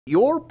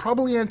You're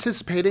probably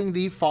anticipating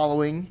the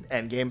following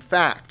Endgame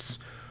facts.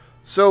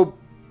 So,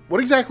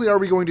 what exactly are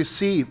we going to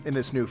see in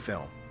this new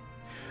film?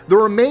 The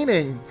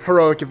remaining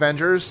heroic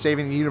Avengers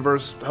saving the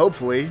universe,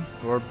 hopefully,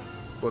 or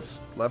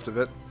what's left of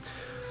it.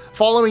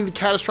 Following the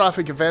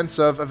catastrophic events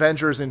of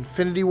Avengers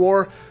Infinity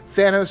War,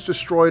 Thanos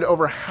destroyed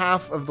over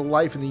half of the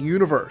life in the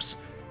universe.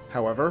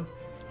 However,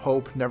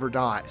 hope never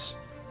dies.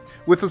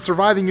 With the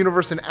surviving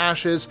universe in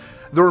ashes,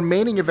 the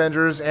remaining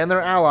Avengers and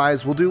their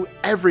allies will do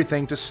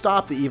everything to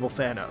stop the evil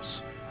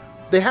Thanos.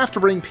 They have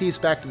to bring peace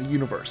back to the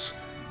universe.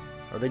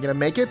 Are they going to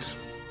make it?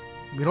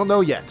 We don't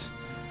know yet.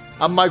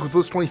 I'm Mike with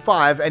List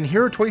 25, and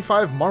here are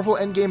 25 Marvel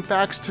Endgame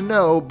facts to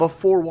know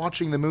before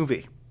watching the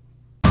movie.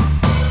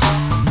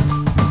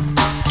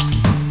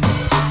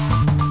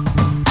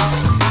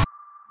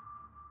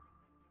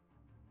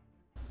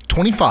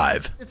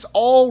 It's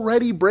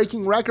already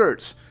breaking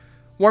records.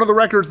 One of the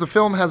records the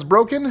film has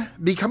broken,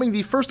 becoming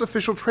the first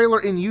official trailer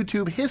in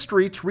YouTube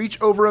history to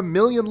reach over 1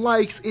 million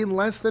likes in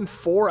less than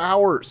 4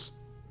 hours.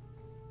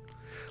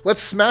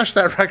 Let's smash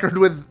that record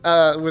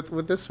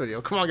with this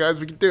video. Come on,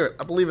 guys, we can do it.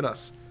 I believe in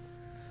us.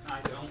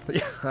 I don't.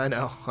 Yeah, I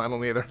know. I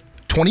don't either.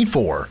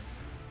 24.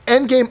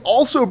 Endgame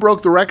also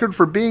broke the record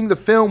for being the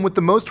film with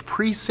the most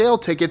pre-sale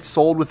tickets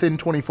sold within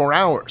 24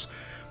 hours.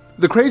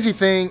 The crazy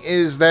thing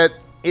is that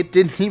it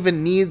didn't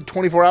even need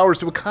 24 hours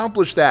to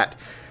accomplish that.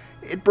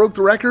 It broke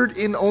the record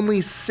in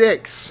only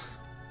 6.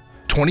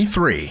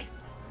 23.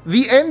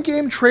 The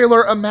Endgame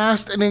trailer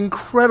amassed an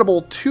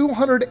incredible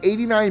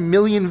 289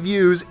 million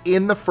views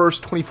in the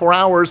first 24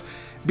 hours,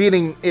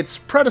 beating its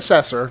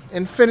predecessor,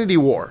 Infinity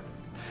War.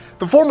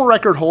 The former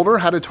record holder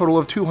had a total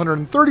of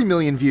 230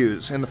 million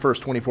views in the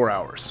first 24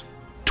 hours.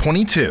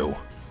 22.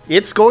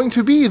 It's going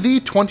to be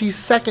the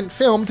 22nd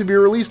film to be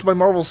released by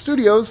Marvel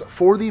Studios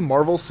for the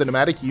Marvel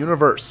Cinematic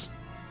Universe.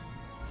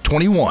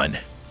 21.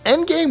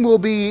 Endgame will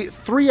be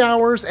 3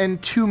 hours and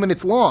 2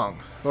 minutes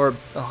long, or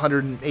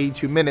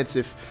 182 minutes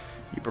if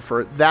you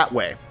prefer it that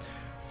way.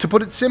 To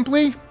put it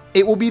simply,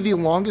 it will be the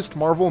longest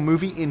Marvel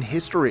movie in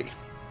history.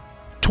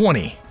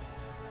 20.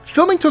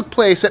 Filming took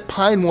place at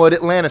Pinewood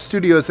Atlanta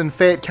Studios in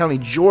Fayette County,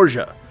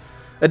 Georgia.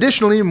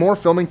 Additionally, more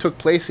filming took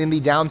place in the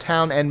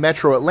downtown and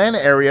metro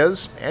Atlanta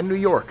areas and New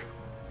York.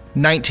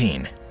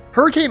 19.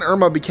 Hurricane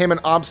Irma became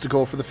an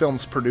obstacle for the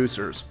film's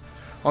producers.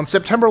 On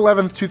September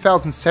 11,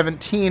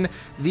 2017,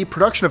 the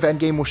production of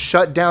Endgame was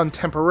shut down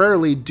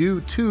temporarily due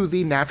to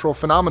the natural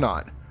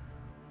phenomenon.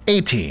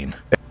 18.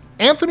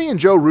 Anthony and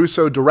Joe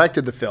Russo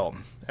directed the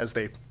film, as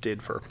they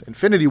did for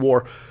Infinity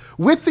War,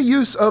 with the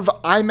use of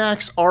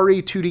IMAX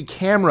RE 2D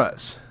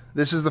cameras.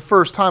 This is the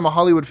first time a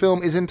Hollywood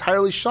film is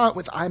entirely shot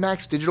with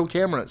IMAX digital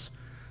cameras.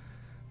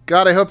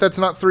 God, I hope that's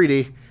not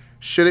 3D.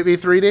 Should it be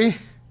 3D?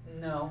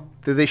 No.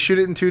 Did they shoot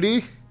it in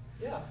 2D?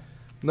 Yeah.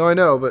 No, I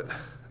know, but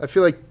I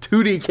feel like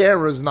 2D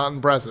camera is not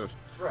impressive.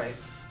 Right.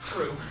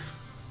 True.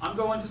 I'm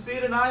going to see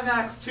it in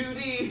IMAX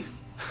 2D.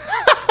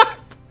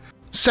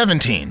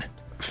 17.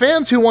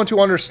 Fans who want to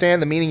understand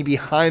the meaning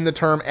behind the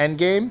term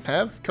Endgame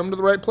have come to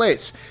the right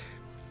place.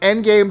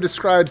 Endgame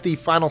describes the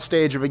final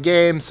stage of a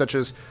game, such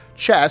as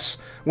chess,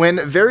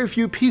 when very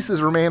few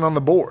pieces remain on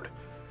the board.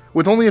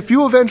 With only a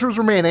few Avengers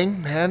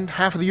remaining, and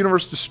half of the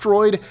universe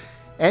destroyed,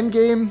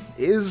 Endgame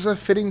is a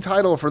fitting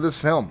title for this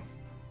film.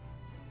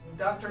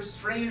 Dr.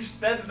 Strange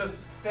said the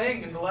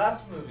thing in the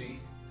last movie.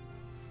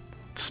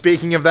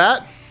 Speaking of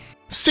that,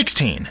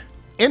 16.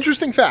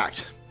 Interesting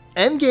fact.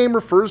 Endgame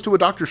refers to a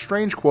Doctor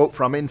Strange quote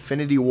from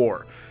Infinity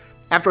War.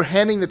 After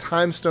handing the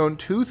Time Stone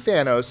to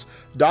Thanos,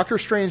 Doctor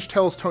Strange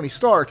tells Tony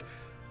Stark,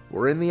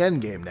 "We're in the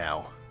Endgame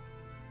now."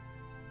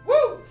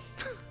 Woo!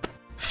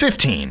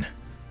 15.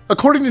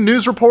 According to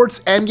news reports,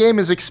 Endgame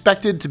is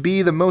expected to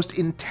be the most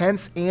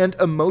intense and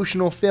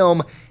emotional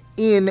film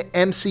in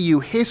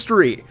MCU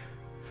history.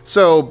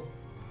 So,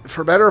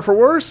 for better or for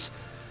worse,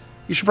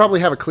 you should probably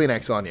have a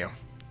Kleenex on you.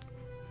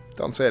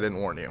 Don't say I didn't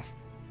warn you.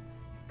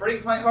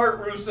 Break my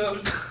heart,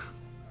 Russos.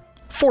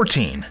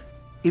 14.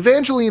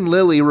 Evangeline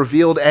Lilly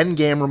revealed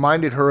Endgame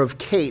reminded her of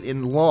Kate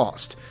in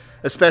Lost,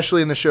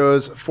 especially in the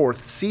show's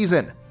 4th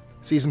season.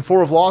 Season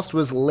 4 of Lost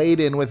was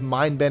laden with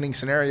mind-bending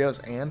scenarios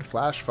and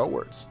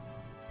flash-forwards.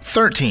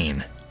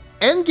 13.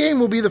 Endgame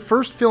will be the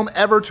first film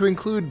ever to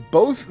include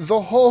both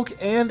the Hulk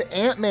and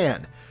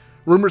Ant-Man.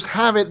 Rumors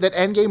have it that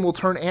Endgame will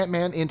turn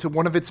Ant-Man into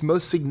one of its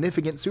most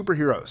significant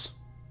superheroes.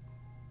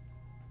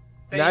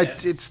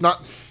 Thanos. It's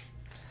not...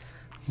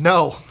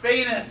 No.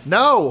 Thanos.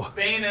 No.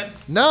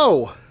 Thanos.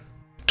 No.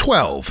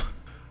 12.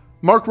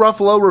 Mark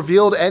Ruffalo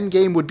revealed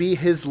Endgame would be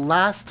his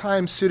last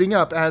time suiting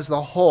up as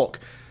the Hulk.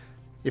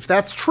 If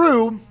that's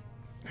true,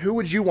 who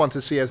would you want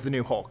to see as the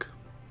new Hulk?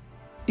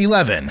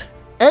 11.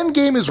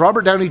 Endgame is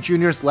Robert Downey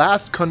Jr.'s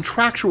last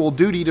contractual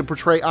duty to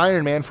portray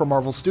Iron Man for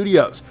Marvel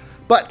Studios.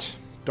 But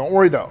don't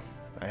worry though,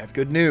 I have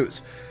good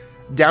news.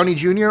 Downey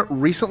Jr.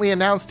 recently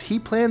announced he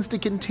plans to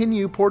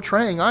continue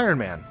portraying Iron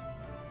Man.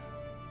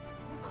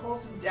 Who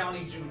calls him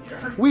Downey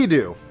Jr.? We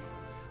do.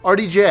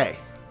 RDJ.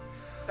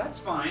 That's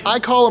fine. I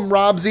call him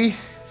Robsy.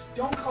 Just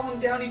don't call him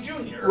Downey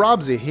Jr.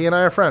 Robsy, he and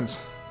I are friends.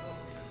 No,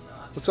 he's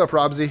not. What's up,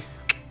 Robsy?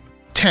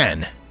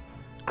 10.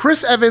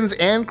 Chris Evans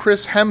and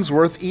Chris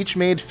Hemsworth each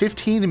made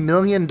 $15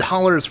 million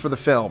for the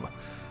film.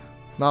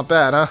 Not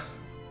bad, huh?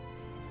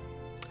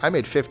 I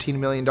made $15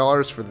 million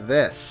for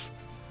this.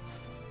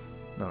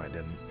 No, I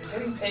didn't. You're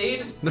getting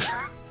paid?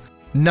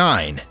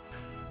 9.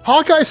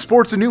 Hawkeye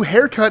sports a new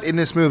haircut in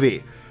this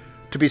movie.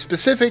 To be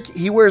specific,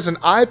 he wears an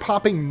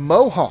eye-popping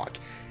mohawk,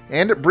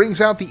 and it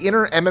brings out the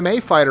inner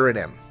MMA fighter in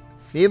him.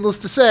 Needless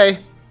to say,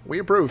 we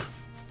approve.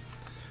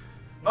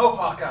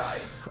 Mohawk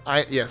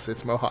Eye. Yes,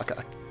 it's Mohawk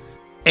Eye.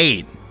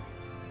 8.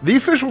 The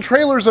official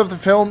trailers of the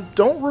film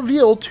don't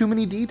reveal too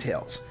many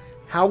details.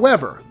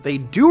 However, they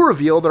do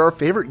reveal that our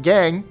favorite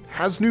gang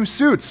has new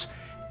suits,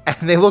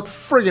 and they look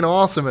friggin'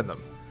 awesome in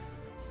them.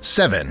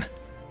 7.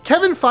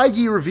 Kevin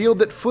Feige revealed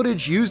that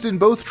footage used in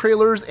both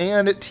trailers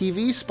and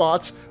TV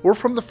spots were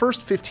from the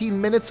first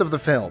 15 minutes of the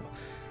film.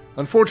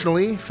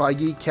 Unfortunately,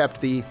 Feige kept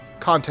the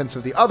contents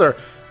of the other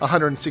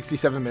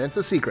 167 minutes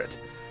a secret.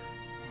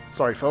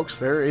 Sorry folks,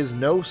 there is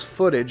no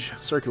footage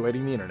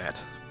circulating the internet.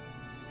 Is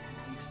that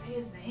how you say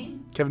his name?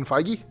 Kevin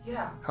Feige?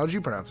 Yeah. How did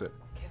you pronounce it?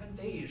 Kevin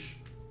Feige.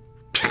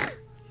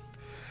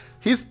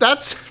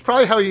 That's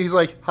probably how he's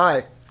like,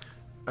 hi,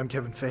 I'm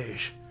Kevin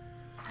Feige.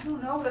 I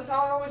don't know, that's how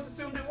I always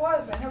assumed it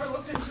was. I never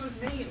looked into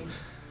his name.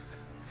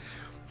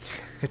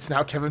 It's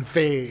now Kevin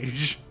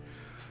Feige.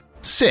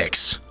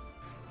 6.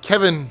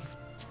 Kevin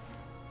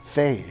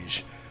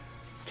Feige.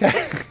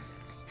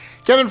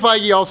 Kevin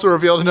Feige also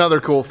revealed another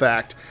cool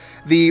fact.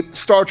 The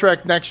Star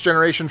Trek Next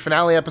Generation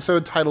finale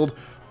episode titled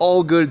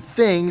All Good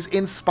Things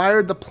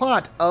inspired the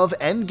plot of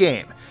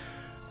Endgame.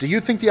 Do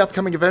you think the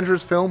upcoming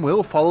Avengers film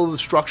will follow the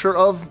structure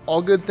of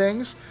All Good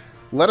Things?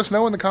 Let us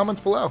know in the comments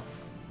below.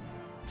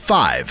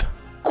 5.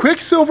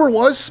 Quicksilver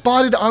was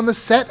spotted on the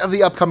set of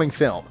the upcoming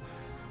film.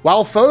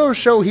 While photos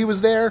show he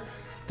was there,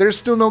 there's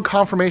still no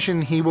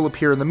confirmation he will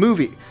appear in the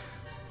movie.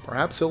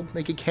 Perhaps he'll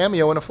make a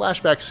cameo in a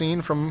flashback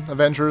scene from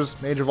Avengers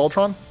Age of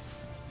Ultron?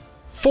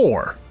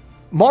 4.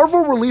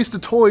 Marvel released a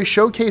toy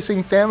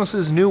showcasing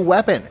Thanos' new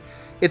weapon.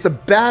 It's a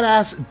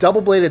badass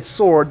double-bladed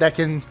sword that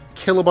can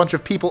kill a bunch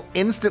of people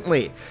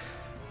instantly.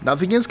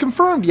 Nothing is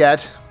confirmed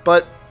yet,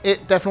 but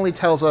it definitely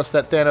tells us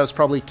that Thanos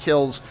probably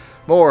kills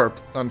more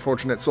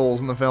unfortunate souls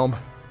in the film.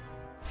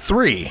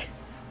 3.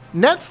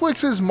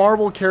 Netflix's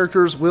Marvel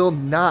characters will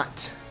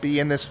not be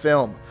in this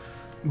film.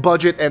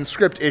 Budget and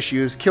script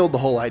issues killed the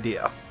whole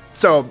idea.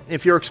 So,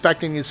 if you're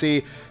expecting to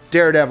see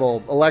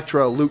Daredevil,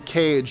 Elektra, Luke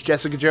Cage,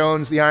 Jessica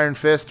Jones, the Iron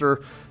Fist,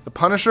 or the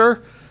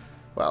Punisher,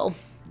 well,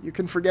 you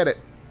can forget it.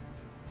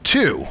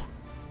 2.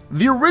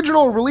 The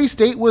original release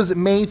date was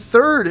May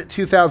 3rd,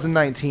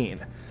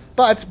 2019.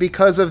 But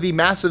because of the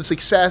massive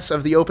success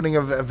of the opening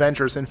of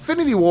Avengers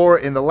Infinity War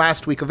in the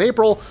last week of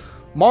April,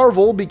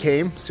 Marvel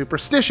became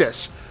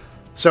superstitious.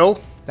 So,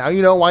 now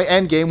you know why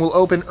Endgame will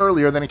open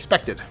earlier than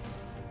expected.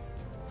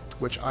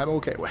 Which I'm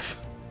okay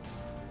with.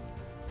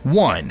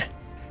 1.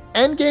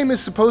 Endgame is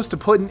supposed to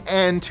put an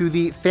end to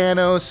the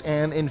Thanos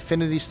and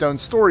Infinity Stone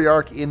story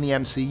arc in the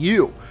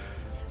MCU.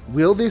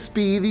 Will this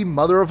be the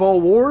mother of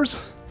all wars?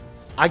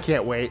 I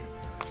can't wait.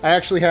 I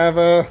actually have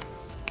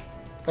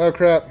oh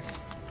crap.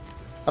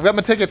 I've got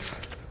my tickets.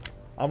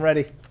 I'm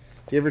ready. Do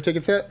you have your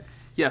tickets yet?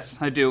 Yes,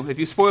 I do. If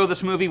you spoil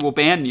this movie, we'll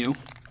ban you.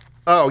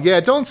 Oh, yeah,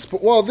 don't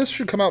well, this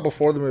should come out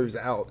before the movie's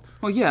out.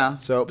 Well, yeah.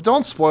 So, but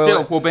don't spoil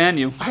Still, it. we'll ban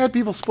you. I had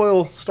people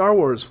spoil Star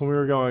Wars when we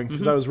were going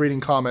because I was reading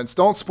comments.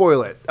 Don't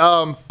spoil it.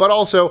 But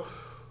also,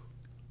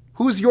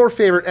 who's your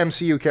favorite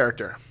MCU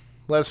character?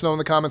 Let us know in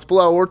the comments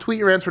below or tweet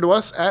your answer to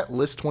us at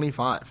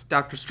List25.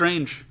 Doctor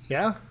Strange.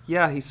 Yeah?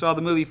 Yeah, he saw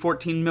the movie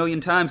 14 million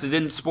times and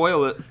didn't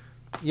spoil it.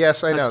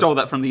 Yes, I know. I stole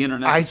that from the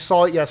internet. I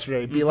saw it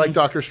yesterday. Be like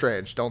Doctor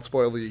Strange. Don't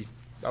spoil the...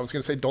 I was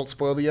going to say don't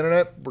spoil the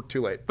internet. We're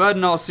too late. But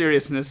in all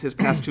seriousness, his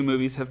past two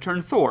movies have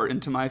turned Thor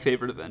into my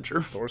favorite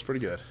Avenger. Thor's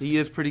pretty good. He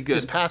is pretty good.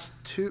 His past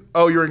two...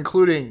 Oh, you're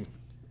including...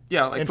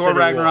 Yeah, like Infinity Thor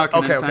Ragnarok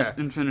War. and Okay.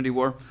 Infinity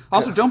War.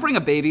 Also, don't bring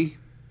a baby.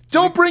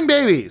 Don't bring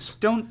babies!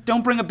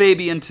 Don't bring a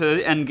baby into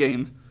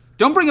Endgame.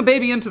 Don't bring a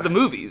baby into the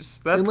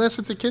movies. That's, Unless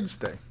it's a kid's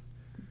thing.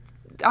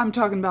 I'm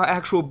talking about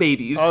actual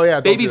babies. Oh, yeah,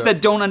 don't babies do that.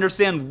 that don't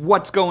understand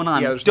what's going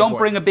on. Yeah, there's no Don't point.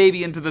 bring a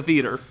baby into the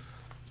theater.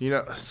 You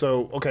know,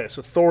 so, okay,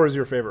 so Thor is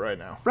your favorite right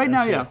now. Right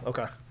now, MCU. yeah.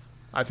 Okay.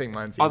 I think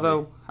mine's easy.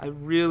 Although, I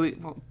really...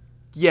 Well,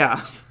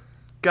 yeah.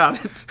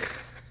 Got it.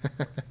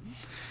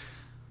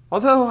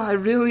 Although, I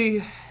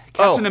really...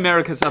 Captain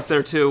America's up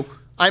there, too.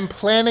 I'm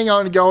planning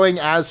on going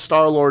as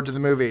Star-Lord to the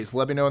movies.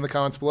 Let me know in the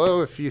comments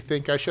below if you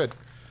think I should.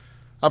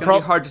 It's going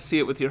to be hard to see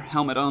it with your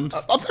helmet on. I'm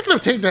not going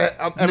to take that.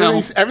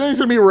 Everything's going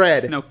to be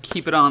red. No,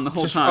 keep it on the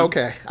whole time.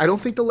 Okay. I don't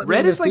think they'll let me Red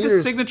into is like theaters.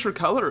 a signature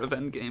color of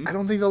Endgame. I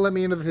don't think they'll let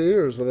me into the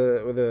theaters with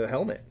a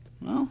helmet.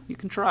 Well, you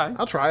can try.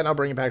 I'll try and I'll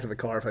bring it back to the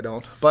car if I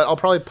don't. But I'll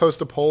probably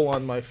post a poll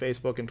on my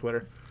Facebook and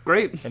Twitter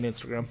Great. and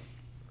Instagram.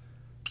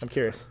 I'm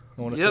curious.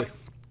 I want to Yep. see.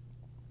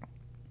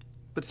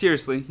 But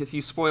seriously, if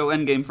you spoil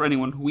Endgame for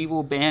anyone, we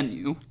will ban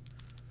you.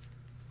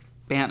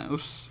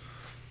 Thanos.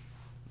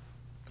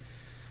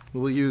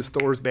 We'll use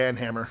Thor's ban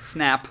hammer.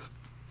 Snap.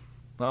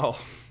 Oh,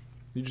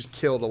 you just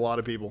killed a lot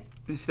of people.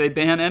 If they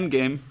ban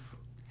Endgame,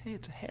 Hey,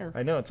 it's a hair.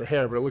 I know it's a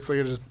hair, but it looks like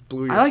it just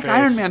blew your I like face.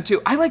 Iron Man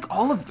too. I like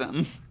all of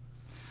them.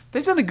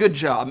 They've done a good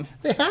job.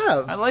 They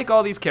have. I like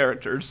all these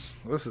characters.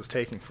 This is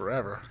taking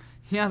forever.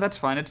 Yeah, that's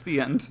fine. It's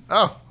the end.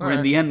 Oh, We're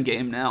in the end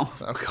game now.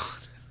 Oh,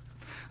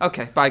 God.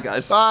 Okay, bye,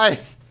 guys. Bye.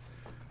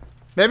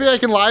 Maybe I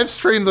can live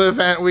stream the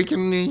event. We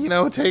can,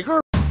 take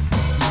our...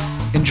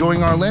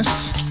 Enjoying our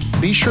lists?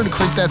 Be sure to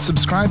click that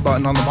subscribe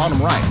button on the bottom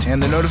right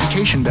and the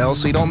notification bell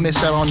so you don't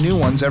miss out on new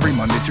ones every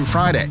Monday through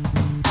Friday.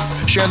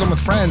 Share them with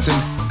friends and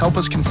help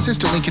us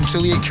consistently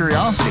conciliate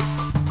curiosity.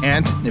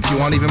 And if you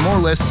want even more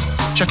lists,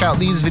 check out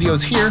these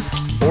videos here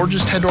or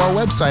just head to our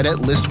website at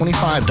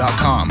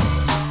list25.com.